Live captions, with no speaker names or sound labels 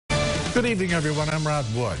Good evening, everyone. I'm Rod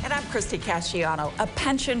Wood. And I'm Christy Casciano. A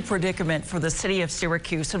pension predicament for the city of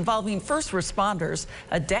Syracuse involving first responders,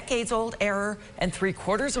 a decades-old error, and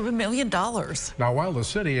 $750,000. Now, while the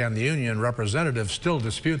city and the union representatives still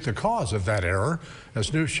dispute the cause of that error,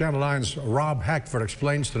 as News Channel 9's Rob Hackford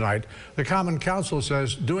explains tonight, the Common Council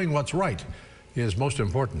says doing what's right is most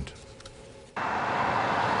important.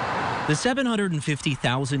 The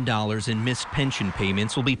 $750,000 in missed pension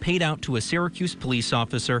payments will be paid out to a Syracuse police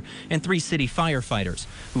officer and 3 city firefighters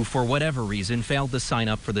who, for whatever reason, failed to sign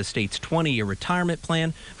up for the state's 20-year retirement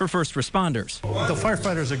plan for first responders. The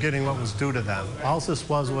firefighters are getting what was due to them. All this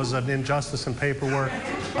was an injustice in paperwork,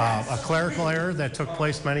 a clerical error that took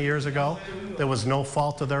place many years ago. There was no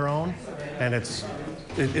fault of their own, and it's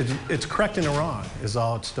correcting the wrong is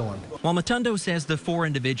all it's doing. While Matondo says the 4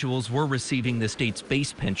 individuals were receiving the state's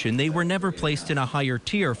base pension, they were never placed in a higher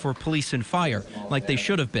tier for police and fire like they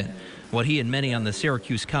should have been. What he and many on the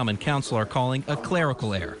Syracuse Common Council are calling a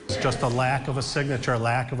clerical error. It's just a lack of a signature,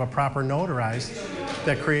 lack of a proper notarized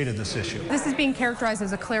that created this issue. This is being characterized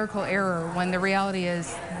as a clerical error when the reality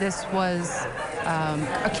is this was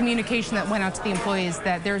a communication that went out to the employees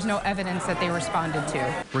that there's no evidence that they responded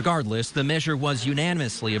to. Regardless, the measure was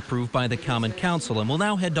unanimously approved by the Common Council and will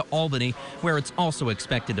now head to Albany, where it's also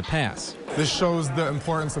expected to pass. This shows the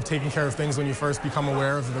importance of taking care of things when you first become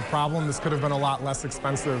aware of the problem. This could have been a lot less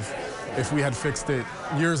expensive if we had fixed it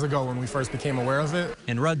years ago when we first became aware of it.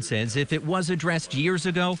 And Rudd says if it was addressed years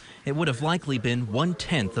ago, it would have likely been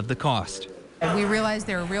 1/10 of the cost. We realize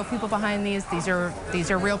there are real people behind these. These are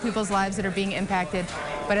real people's lives that are being impacted,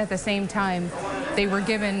 but at the same time, they were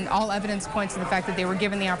given, all evidence points to the fact that they were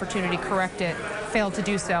given the opportunity to correct it, failed to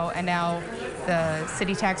do so, and now the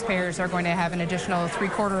city taxpayers are going to have an additional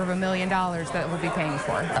 $750,000 that we'll be paying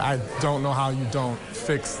for. I don't know how you don't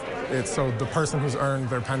fix it so the person who's earned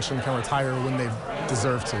their pension can retire when they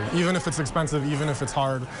deserve to. Even if it's expensive, even if it's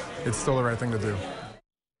hard, it's still the right thing to do.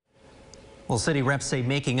 Well, city reps say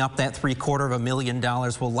making up that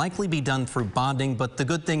 $750,000 will likely be done through bonding, but the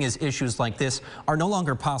good thing is issues like this are no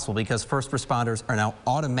longer possible because first responders are now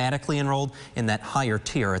automatically enrolled in that higher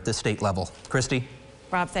tier at the state level. Christy?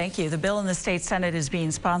 Rob, thank you. The bill in the state Senate is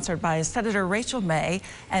being sponsored by Senator Rachel May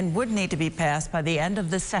and would need to be passed by the end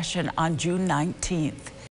of the session on June 19th.